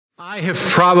I have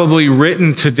probably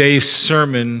written today's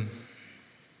sermon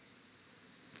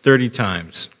 30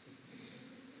 times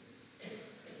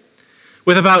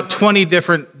with about 20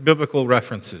 different biblical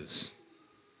references.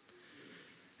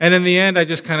 And in the end, I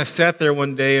just kind of sat there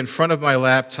one day in front of my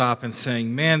laptop and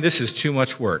saying, man, this is too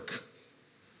much work.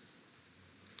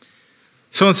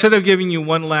 So instead of giving you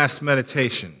one last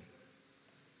meditation,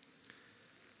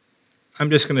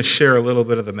 I'm just going to share a little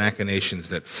bit of the machinations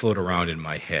that float around in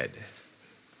my head.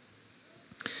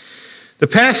 The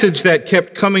passage that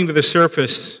kept coming to the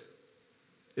surface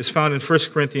is found in 1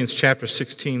 Corinthians chapter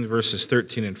 16, verses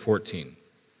 13 and 14.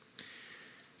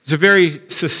 It's a very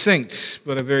succinct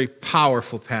but a very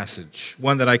powerful passage,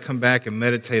 one that I come back and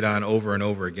meditate on over and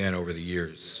over again over the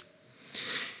years.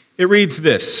 It reads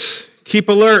this: "Keep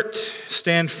alert,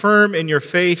 stand firm in your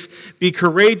faith, be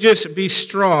courageous, be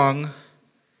strong,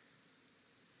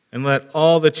 and let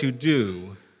all that you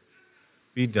do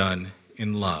be done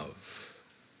in love."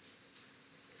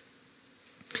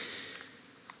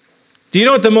 Do you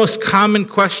know what the most common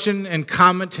question and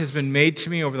comment has been made to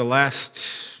me over the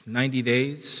last 90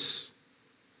 days?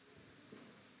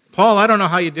 Paul, I don't know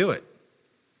how you do it.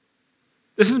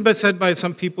 This has been said by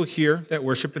some people here that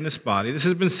worship in this body. This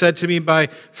has been said to me by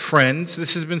friends.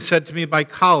 This has been said to me by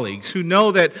colleagues who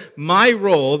know that my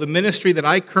role, the ministry that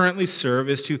I currently serve,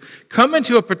 is to come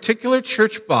into a particular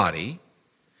church body,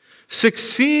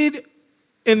 succeed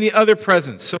in the other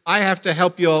presence. So I have to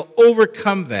help you all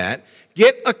overcome that,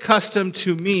 get accustomed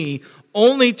to me,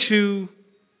 only to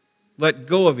let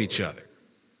go of each other.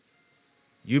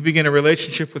 You begin a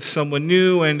relationship with someone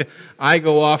new, and I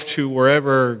go off to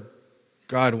wherever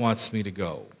God wants me to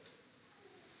go.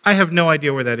 I have no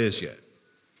idea where that is yet.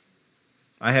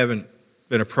 I haven't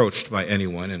been approached by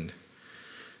anyone, and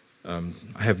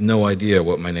I have no idea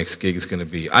what my next gig is going to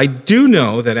be. I do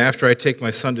know that after I take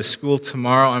my son to school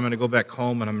tomorrow, I'm going to go back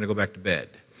home and I'm going to go back to bed.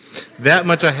 That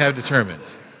much I have determined.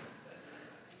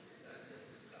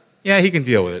 Yeah, he can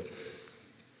deal with it.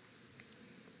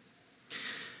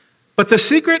 But the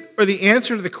secret or the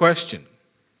answer to the question,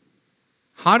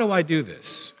 how do I do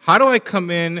this? How do I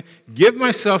come in, give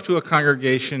myself to a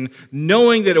congregation,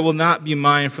 knowing that it will not be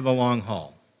mine for the long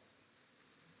haul?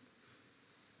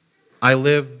 I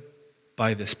live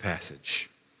by this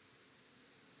passage.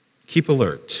 Keep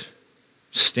alert.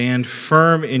 Stand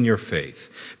firm in your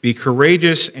faith. Be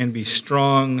courageous and be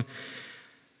strong,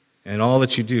 and all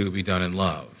that you do be done in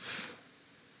love.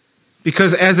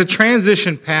 Because as a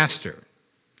transition pastor,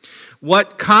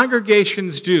 what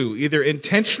congregations do, either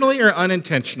intentionally or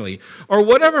unintentionally, or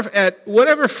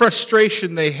whatever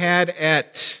frustration they had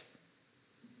at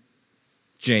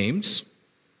James,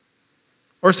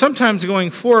 or sometimes going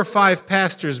 4 or 5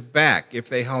 pastors back if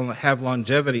they have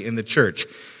longevity in the church.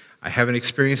 I haven't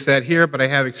experienced that here, but I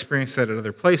have experienced that at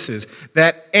other places.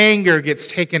 That anger gets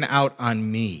taken out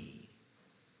on me.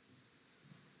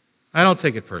 I don't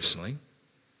take it personally,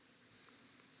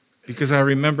 because I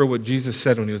remember what Jesus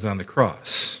said when he was on the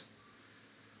cross.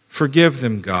 Forgive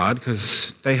them, God,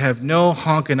 because they have no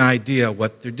honking idea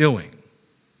what they're doing.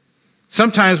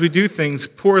 Sometimes we do things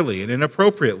poorly and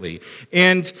inappropriately.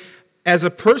 And as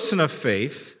a person of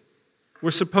faith,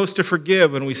 we're supposed to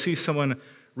forgive when we see someone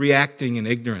reacting in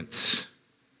ignorance,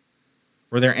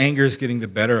 where their anger is getting the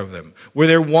better of them, where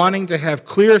they're wanting to have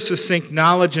clear, succinct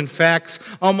knowledge and facts,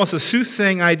 almost a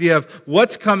soothsaying idea of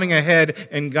what's coming ahead,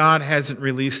 and God hasn't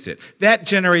released it. That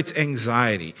generates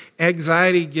anxiety.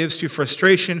 Anxiety gives to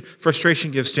frustration.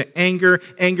 Frustration gives to anger.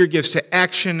 Anger gives to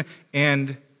action.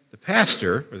 And the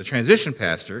pastor, or the transition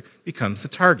pastor, becomes the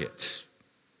target.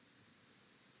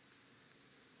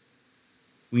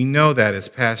 We know that as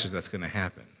pastors that's going to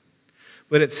happen.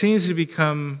 But it seems to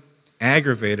become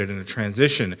aggravated in a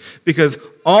transition because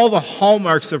all the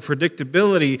hallmarks of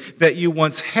predictability that you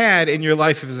once had in your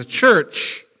life as a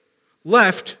church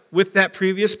left with that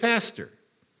previous pastor.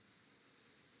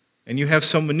 And you have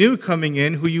someone new coming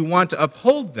in who you want to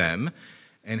uphold them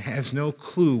and has no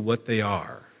clue what they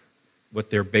are,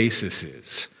 what their basis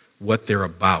is, what they're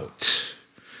about.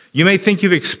 You may think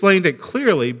you've explained it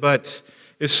clearly, but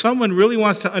if someone really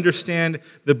wants to understand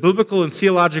the biblical and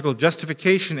theological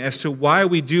justification as to why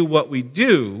we do what we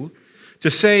do, to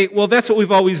say, well, that's what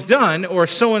we've always done, or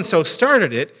so-and-so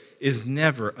started it, is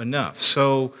never enough.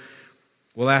 So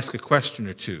we'll ask a question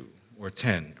or 2, or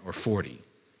 10, or 40,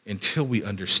 until we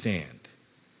understand.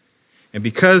 And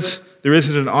because there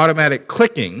isn't an automatic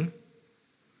clicking,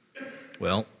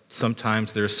 well,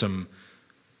 sometimes there's some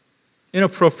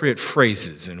inappropriate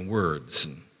phrases and words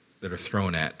that are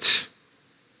thrown at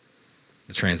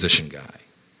the transition guy.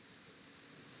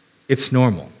 It's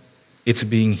normal. It's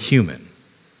being human.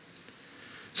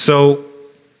 So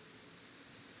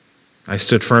I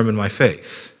stood firm in my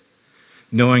faith,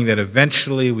 knowing that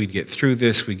eventually we'd get through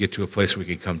this, we'd get to a place where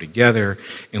we could come together,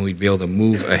 and we'd be able to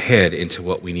move ahead into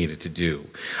what we needed to do.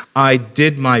 I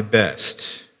did my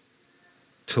best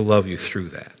to love you through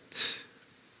that.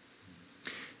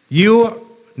 You,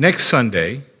 next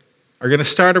Sunday, are going to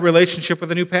start a relationship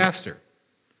with a new pastor.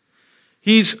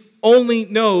 He only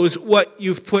knows what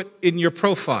you've put in your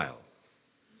profile.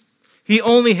 He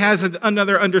only has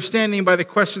another understanding by the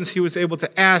questions he was able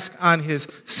to ask on his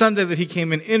Sunday that he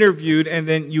came and interviewed, and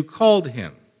then you called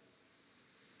him.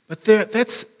 But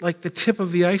that's like the tip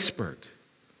of the iceberg.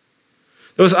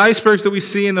 Those icebergs that we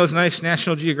see in those nice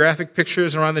National Geographic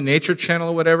pictures or on the Nature Channel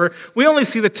or whatever, we only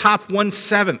see the top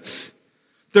 1/7.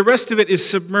 The rest of it is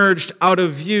submerged out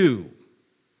of view.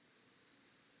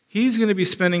 He's going to be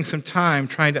spending some time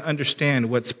trying to understand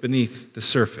what's beneath the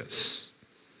surface,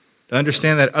 to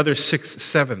understand that other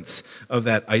 6/7 of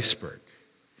that iceberg.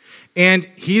 And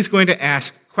he's going to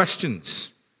ask questions,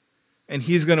 and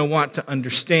he's going to want to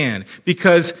understand,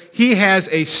 because he has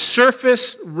a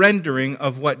surface rendering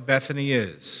of what Bethany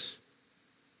is.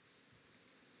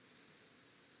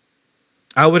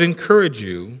 I would encourage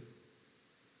you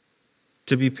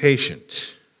to be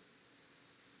patient.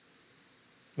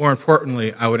 More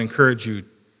importantly, I would encourage you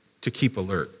to keep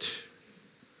alert.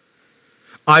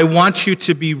 I want you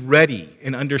to be ready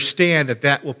and understand that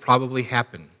that will probably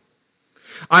happen.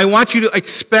 I want you to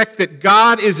expect that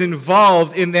God is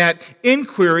involved in that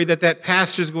inquiry that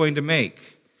pastor is going to make.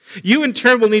 You, in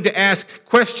turn, will need to ask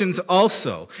questions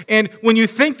also. And when you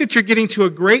think that you're getting to a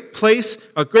great place,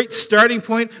 a great starting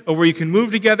point, or where you can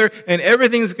move together and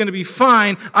everything's going to be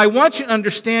fine, I want you to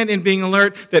understand in being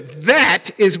alert that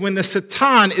that is when the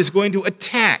Satan is going to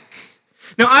attack.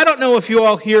 Now, I don't know if you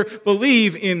all here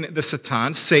believe in the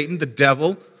Satan, Satan, the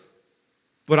devil,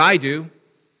 but I do.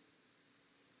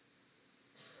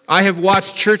 I have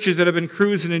watched churches that have been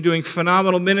cruising and doing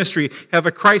phenomenal ministry have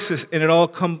a crisis, and it all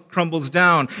crumbles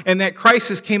down. And that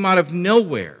crisis came out of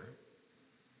nowhere.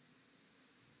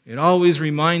 It always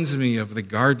reminds me of the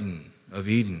Garden of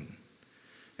Eden.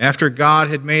 After God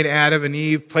had made Adam and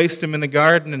Eve, placed them in the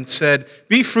garden and said,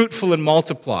 "Be fruitful and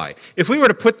multiply." If we were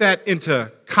to put that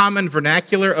into common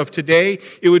vernacular of today,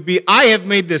 it would be, "I have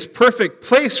made this perfect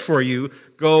place for you.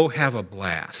 Go have a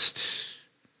blast."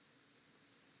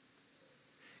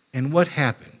 And what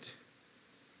happened?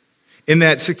 In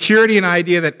that security and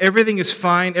idea that everything is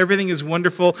fine, everything is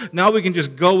wonderful, now we can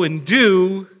just go and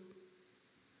do,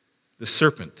 the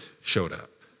serpent showed up.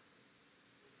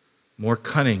 More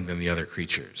cunning than the other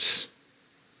creatures.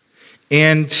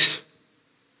 And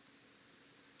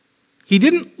he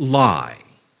didn't lie.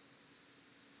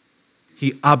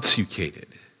 He obfuscated.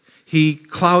 He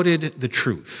clouded the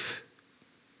truth.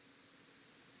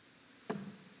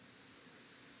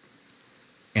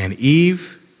 And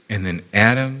Eve and then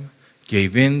Adam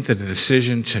gave in to the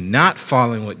decision to not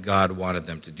follow what God wanted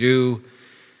them to do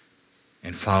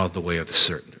and followed the way of the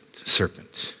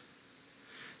serpent.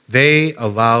 They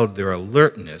allowed their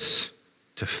alertness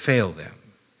to fail them.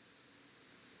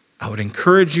 I would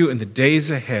encourage you in the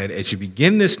days ahead, as you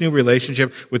begin this new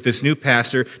relationship with this new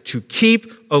pastor, to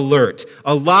keep alert.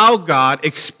 Allow God,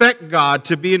 expect God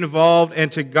to be involved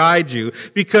and to guide you,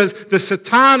 because the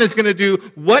Satan is going to do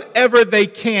whatever they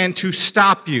can to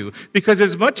stop you. Because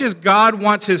as much as God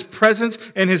wants his presence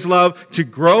and his love to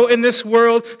grow in this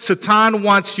world, Satan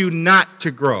wants you not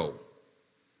to grow.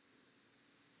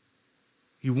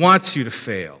 He wants you to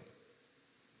fail.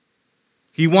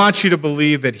 He wants you to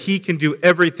believe that he can do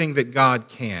everything that God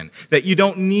can, that you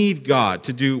don't need God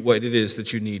to do what it is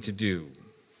that you need to do.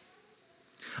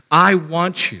 I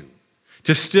want you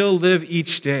to still live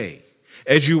each day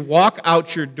as you walk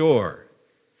out your door,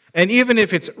 and even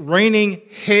if it's raining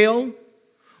hail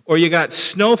or you got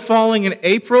snow falling in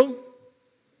April,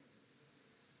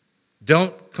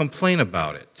 don't complain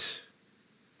about it.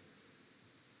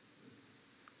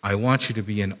 I want you to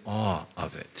be in awe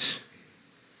of it.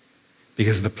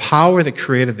 Because the power that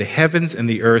created the heavens and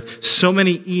the earth so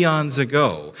many eons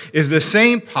ago is the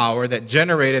same power that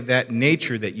generated that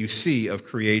nature that you see of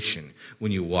creation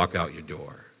when you walk out your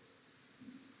door.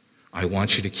 I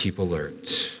want you to keep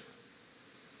alert.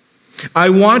 I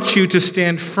want you to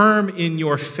stand firm in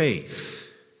your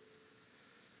faith.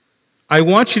 I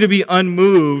want you to be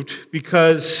unmoved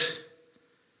because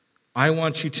I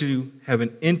want you to have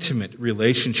an intimate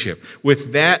relationship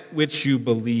with that which you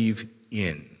believe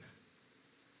in.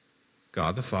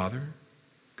 God the Father,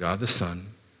 God the Son,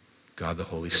 God the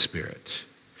Holy Spirit.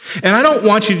 And I don't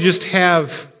want you to just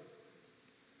have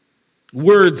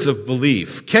words of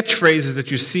belief, catchphrases that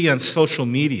you see on social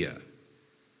media.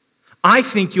 I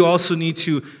think you also need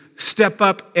to step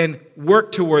up and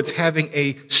work towards having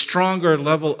a stronger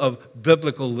level of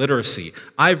biblical literacy.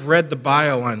 I've read the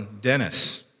bio on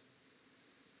Dennis.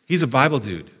 He's a Bible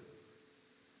dude.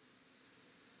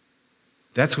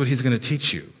 That's what he's going to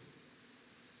teach you.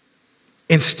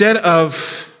 Instead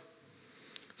of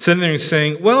sitting there and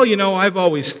saying, well, I've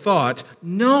always thought,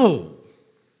 no.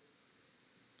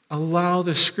 Allow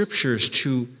the Scriptures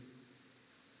to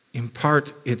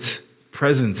impart its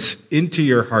presence into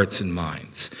your hearts and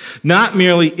minds. Not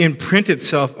merely imprint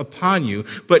itself upon you,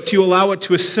 but to allow it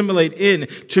to assimilate in,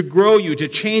 to grow you, to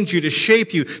change you, to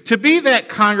shape you, to be that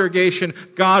congregation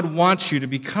God wants you to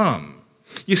become.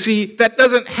 You see, that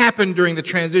doesn't happen during the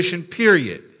transition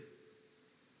period.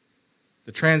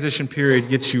 The transition period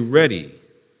gets you ready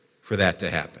for that to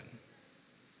happen.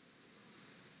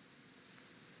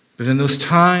 But in those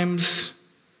times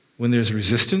when there's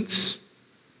resistance,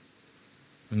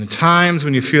 in the times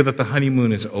when you feel that the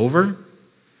honeymoon is over,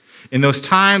 in those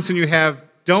times when you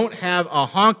don't have a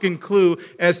honking clue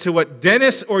as to what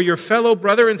Dennis or your fellow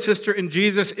brother and sister in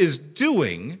Jesus is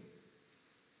doing,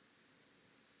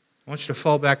 I want you to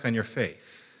fall back on your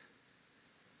faith.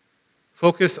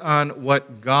 Focus on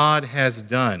what God has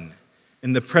done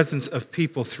in the presence of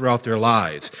people throughout their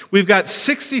lives. We've got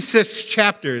 66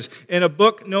 chapters in a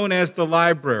book known as the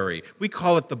Library. We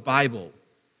call it the Bible.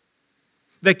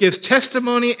 That gives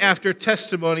testimony after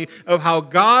testimony of how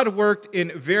God worked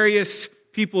in various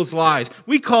people's lives.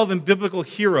 We call them biblical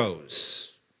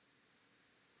heroes.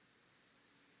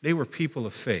 They were people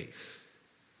of faith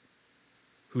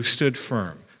who stood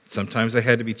firm. Sometimes they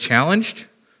had to be challenged.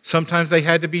 Sometimes they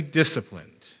had to be disciplined.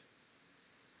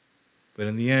 But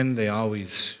in the end, they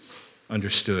always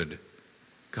understood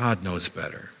God knows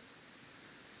better.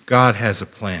 God has a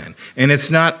plan. And it's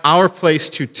not our place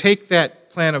to take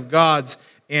that plan of God's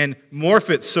and morph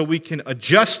it so we can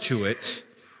adjust to it.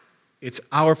 It's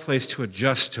our place to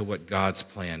adjust to what God's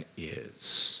plan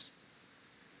is.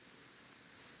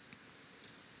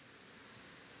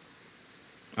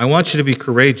 I want you to be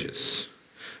courageous.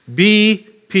 Be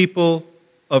people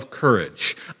of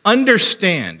courage.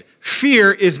 Understand,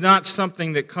 fear is not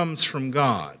something that comes from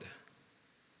God.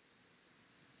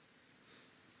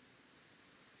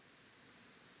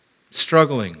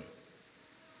 Struggling,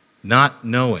 not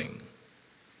knowing,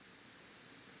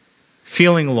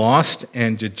 feeling lost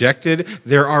and dejected,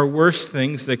 there are worse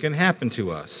things that can happen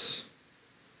to us.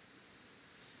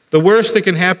 The worst that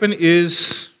can happen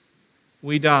is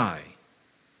we die.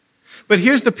 But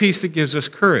here's the piece that gives us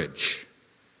courage.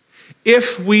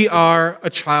 If we are a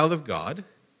child of God,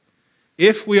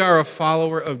 if we are a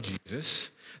follower of Jesus,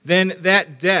 then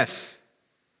that death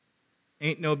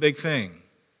ain't no big thing.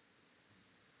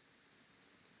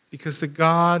 Because the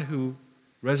God who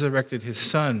resurrected his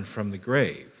Son from the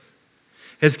grave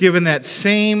has given that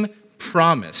same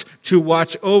promise to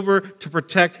watch over, to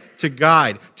protect, to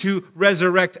guide, to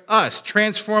resurrect us,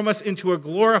 transform us into a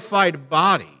glorified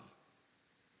body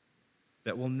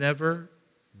that will never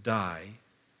die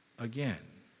again.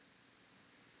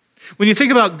 When you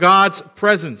think about God's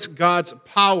presence, God's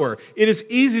power, it is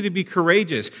easy to be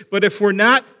courageous. But if we're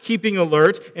not keeping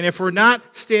alert and if we're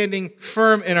not standing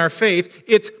firm in our faith,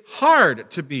 it's hard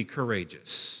to be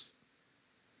courageous.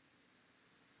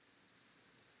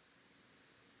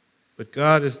 But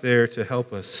God is there to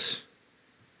help us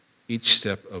each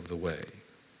step of the way.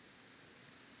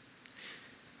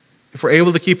 If we're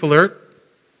able to keep alert,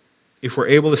 if we're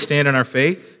able to stand in our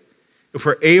faith, if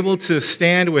we're able to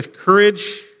stand with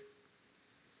courage,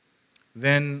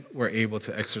 then we're able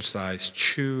to exercise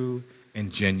true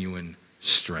and genuine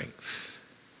strength.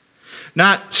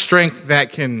 Not strength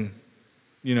that can,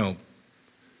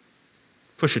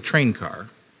 push a train car.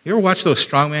 You ever watch those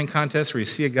strongman contests where you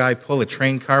see a guy pull a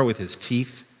train car with his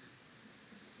teeth?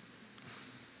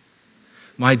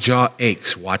 My jaw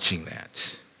aches watching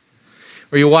that.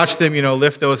 Or you watch them,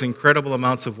 lift those incredible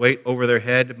amounts of weight over their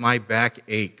head. My back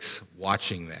aches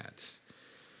watching that.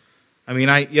 I mean,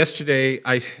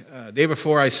 day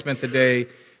before I spent the day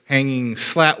hanging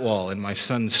slat wall in my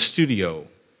son's studio.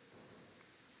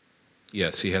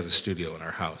 Yes, he has a studio in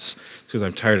our house because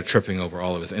I'm tired of tripping over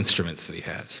all of his instruments that he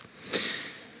has.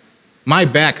 My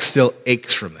back still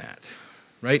aches from that,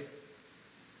 right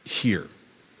here.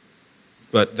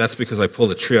 But that's because I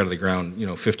pulled a tree out of the ground,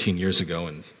 15 years ago,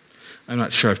 and I'm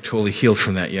not sure I've totally healed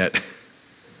from that yet.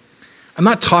 I'm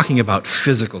not talking about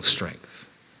physical strength,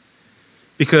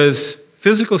 because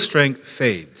physical strength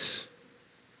fades.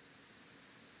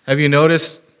 Have you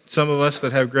noticed some of us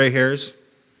that have gray hairs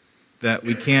that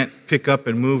we can't pick up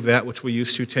and move that which we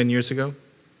used to 10 years ago,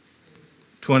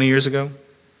 20 years ago,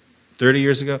 30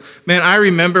 years ago? Man, I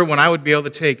remember when I would be able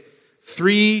to take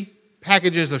 3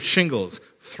 packages of shingles,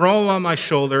 throw them on my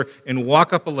shoulder, and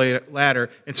walk up a ladder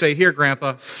and say, here,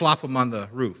 Grandpa, flop them on the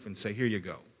roof and say, here you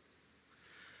go.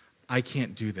 I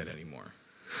can't do that anymore.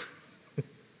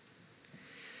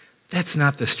 That's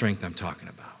not the strength I'm talking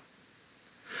about.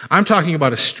 I'm talking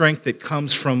about a strength that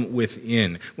comes from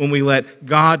within, when we let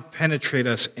God penetrate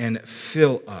us and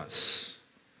fill us.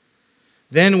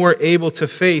 Then we're able to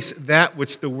face that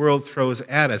which the world throws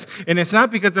at us. And it's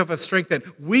not because of a strength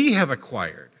that we have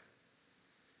acquired.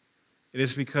 It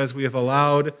is because we have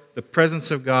allowed the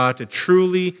presence of God to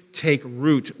truly take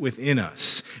root within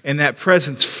us, and that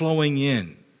presence flowing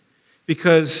in.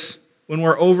 Because when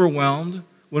we're overwhelmed,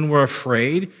 when we're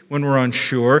afraid, when we're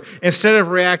unsure, instead of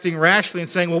reacting rashly and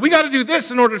saying, well, we got to do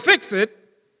this in order to fix it,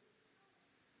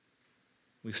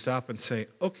 we stop and say,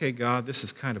 okay, God, this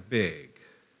is kind of big.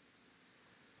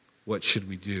 What should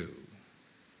we do?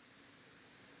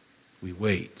 We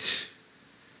wait,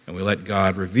 and we let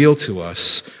God reveal to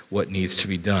us what needs to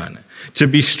be done. To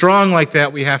be strong like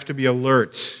that, we have to be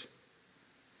alert.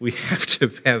 We have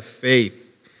to have faith.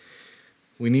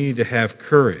 We need to have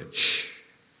courage.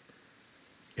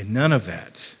 And none of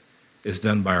that is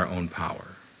done by our own power.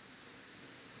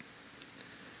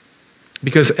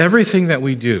 Because everything that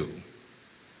we do,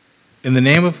 in the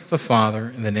name of the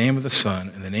Father, in the name of the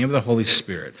Son, in the name of the Holy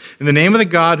Spirit, in the name of the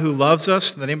God who loves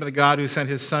us, in the name of the God who sent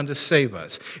his Son to save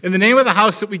us, in the name of the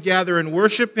house that we gather and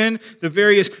worship in, the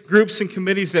various groups and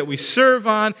committees that we serve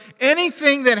on,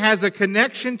 anything that has a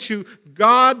connection to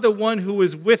God, the one who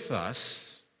is with us,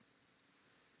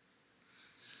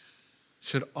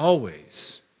 should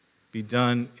always be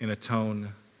done in a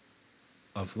tone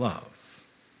of love.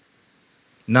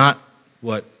 Not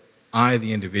what I,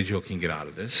 the individual, can get out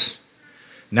of this.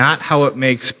 Not how it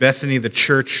makes Bethany the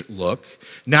church look.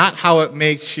 Not how it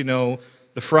makes, the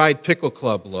Fried Pickle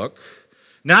Club look.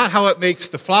 Not how it makes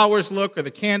the flowers look or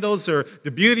the candles or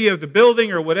the beauty of the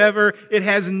building or whatever. It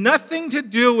has nothing to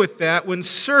do with that when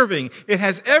serving. It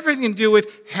has everything to do with,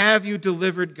 have you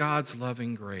delivered God's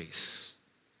loving grace?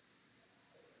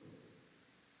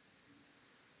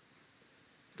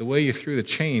 The way you threw the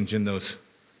change in those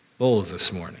bowls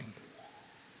this morning.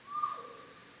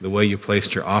 The way you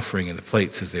placed your offering in the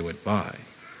plates as they went by.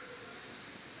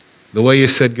 The way you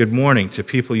said good morning to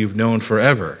people you've known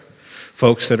forever.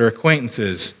 Folks that are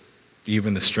acquaintances,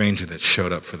 even the stranger that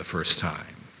showed up for the first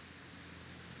time.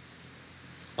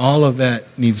 All of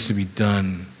that needs to be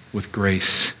done with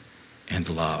grace and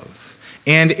love.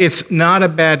 And it's not a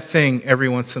bad thing every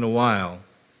once in a while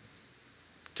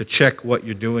to check what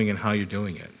you're doing and how you're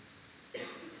doing it.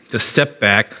 To step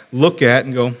back, look at,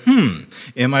 and go,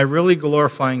 am I really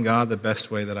glorifying God the best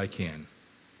way that I can?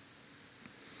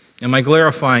 Am I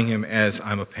glorifying him as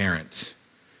I'm a parent,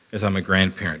 as I'm a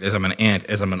grandparent, as I'm an aunt,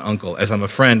 as I'm an uncle, as I'm a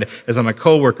friend, as I'm a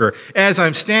coworker, as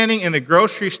I'm standing in the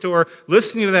grocery store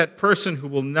listening to that person who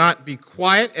will not be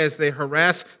quiet as they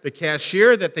harass the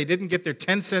cashier that they didn't get their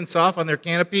 10 cents off on their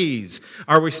can of peas?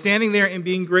 Are we standing there and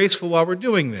being graceful while we're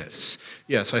doing this?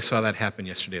 Yes, I saw that happen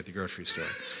yesterday at the grocery store.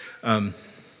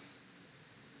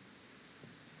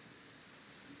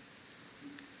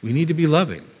 We need to be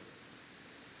loving.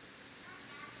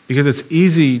 Because it's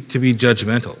easy to be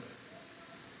judgmental.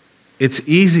 It's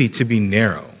easy to be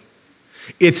narrow.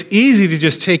 It's easy to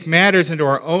just take matters into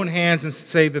our own hands and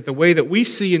say that the way that we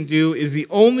see and do is the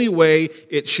only way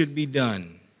it should be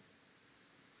done.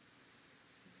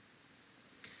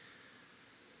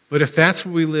 But if that's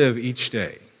where we live each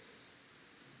day,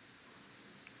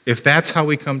 if that's how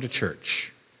we come to church,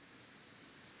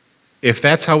 if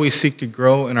that's how we seek to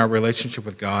grow in our relationship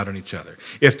with God and each other,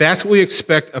 if that's what we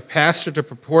expect a pastor to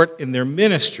purport in their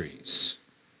ministries,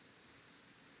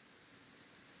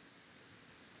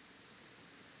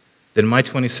 then my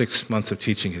 26 months of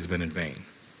teaching has been in vain.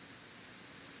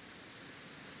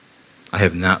 I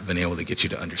have not been able to get you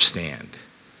to understand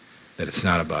that it's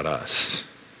not about us.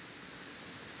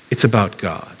 It's about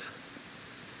God.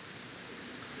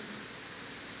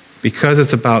 Because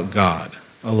it's about God,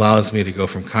 allows me to go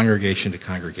from congregation to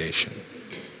congregation.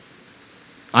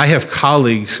 I have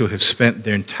colleagues who have spent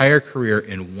their entire career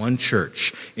in one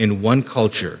church, in one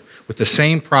culture, with the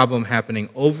same problem happening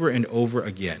over and over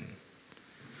again.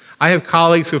 I have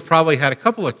colleagues who have probably had a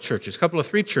couple of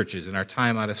 3 churches in our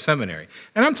time out of seminary.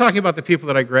 And I'm talking about the people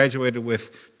that I graduated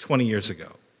with 20 years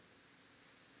ago.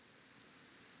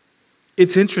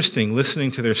 It's interesting listening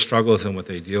to their struggles and what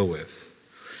they deal with.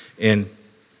 And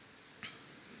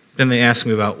then they ask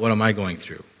me about what am I going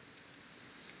through.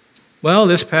 Well,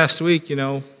 this past week,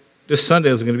 this Sunday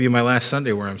is going to be my last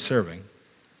Sunday where I'm serving.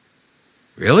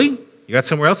 Really? You got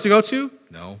somewhere else to go to?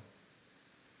 No.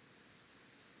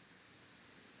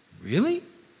 Really?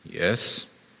 Yes.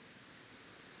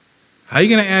 How are you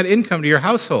going to add income to your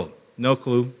household? No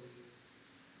clue.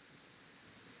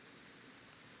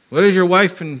 What does your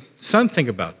wife and son think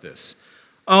about this?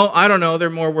 Oh, I don't know. They're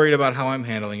more worried about how I'm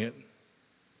handling it.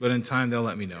 But in time, they'll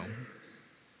let me know.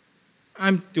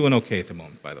 I'm doing okay at the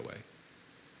moment, by the way.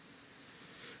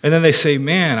 And then they say,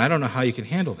 man, I don't know how you can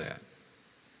handle that.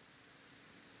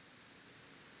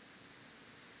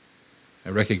 I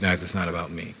recognize it's not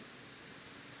about me.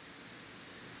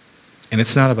 And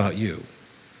it's not about you.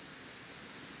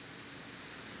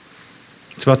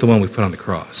 It's about the one we put on the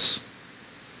cross.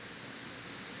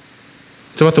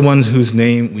 It's about the one whose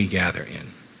name we gather in.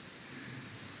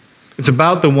 It's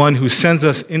about the one who sends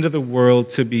us into the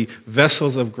world to be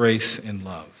vessels of grace and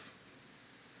love.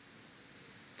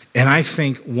 And I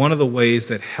think one of the ways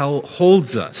that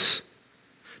holds us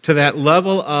to that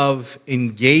level of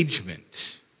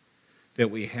engagement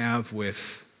that we have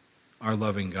with our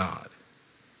loving God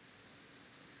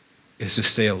is to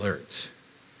stay alert,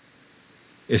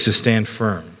 is to stand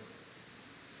firm,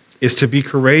 is to be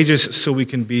courageous so we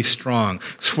can be strong.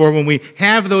 For when we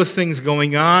have those things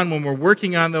going on, when we're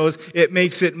working on those, it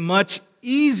makes it much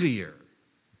easier.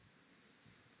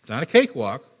 It's not a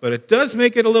cakewalk, but it does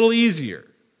make it a little easier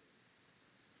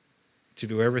to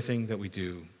do everything that we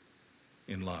do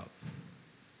in love.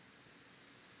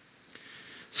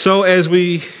 So as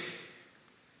we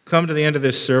come to the end of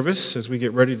this service, as we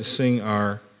get ready to sing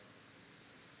our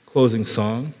closing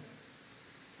song,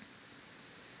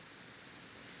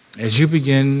 as you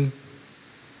begin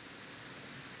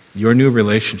your new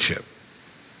relationship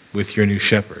with your new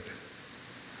shepherd,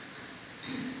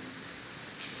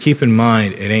 keep in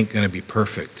mind it ain't going to be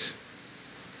perfect.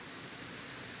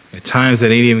 At times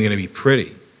it ain't even going to be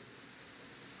pretty.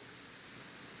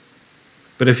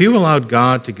 But if you allowed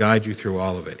God to guide you through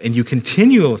all of it, and you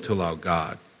continue to allow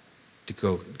God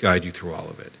to guide you through all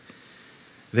of it,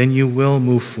 then you will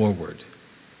move forward.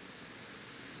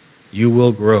 You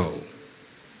will grow.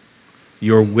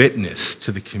 Your witness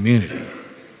to the community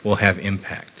will have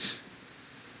impact.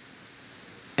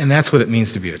 And that's what it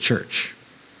means to be a church.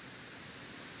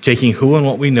 Taking who and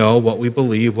what we know, what we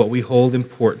believe, what we hold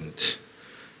important,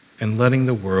 and letting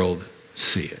the world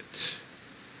see it.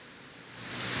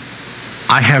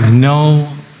 I have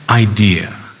no idea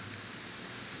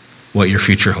what your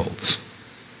future holds.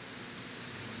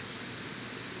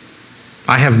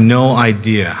 I have no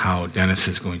idea how Dennis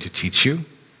is going to teach you,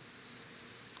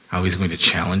 how he's going to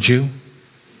challenge you,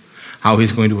 how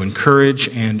he's going to encourage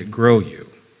and grow you.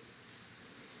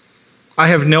 I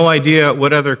have no idea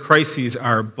what other crises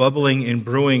are bubbling and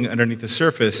brewing underneath the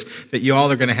surface that you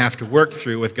all are going to have to work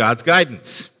through with God's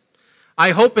guidance.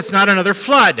 I hope it's not another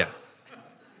flood.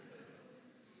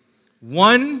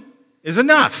 One is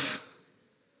enough.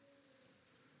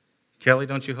 Kelly,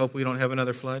 don't you hope we don't have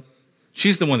another flood?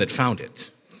 She's the one that found it.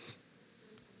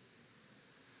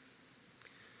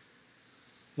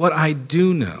 What I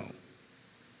do know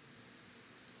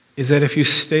is that if you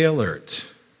stay alert,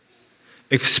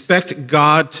 expect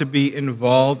God to be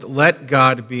involved, let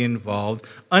God be involved,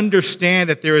 understand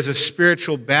that there is a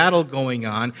spiritual battle going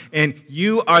on, and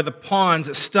you are the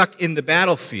pawns stuck in the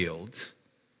battlefield,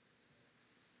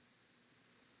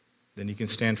 then you can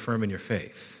stand firm in your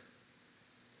faith.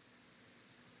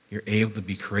 You're able to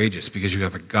be courageous because you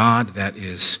have a God that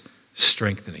is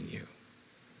strengthening you.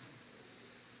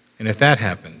 And if that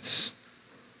happens,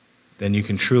 then you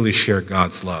can truly share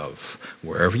God's love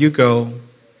wherever you go,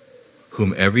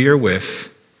 whomever you're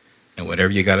with, and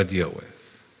whatever you got to deal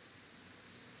with.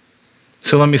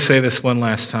 So let me say this one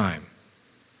last time.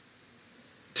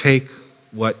 Take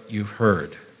what you've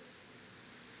heard.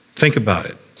 Think about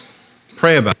it.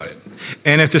 Pray about it.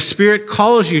 And if the Spirit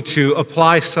calls you to,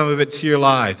 apply some of it to your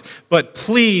lives. But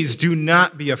please do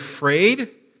not be afraid,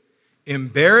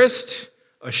 embarrassed,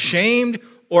 ashamed,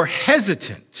 or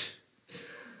hesitant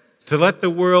to let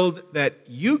the world that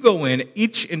you go in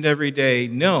each and every day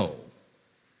know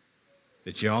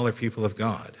that y'all are people of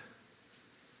God.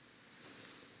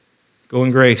 Go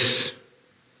in grace.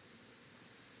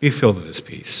 Be filled with His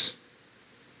peace.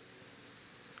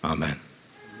 Amen.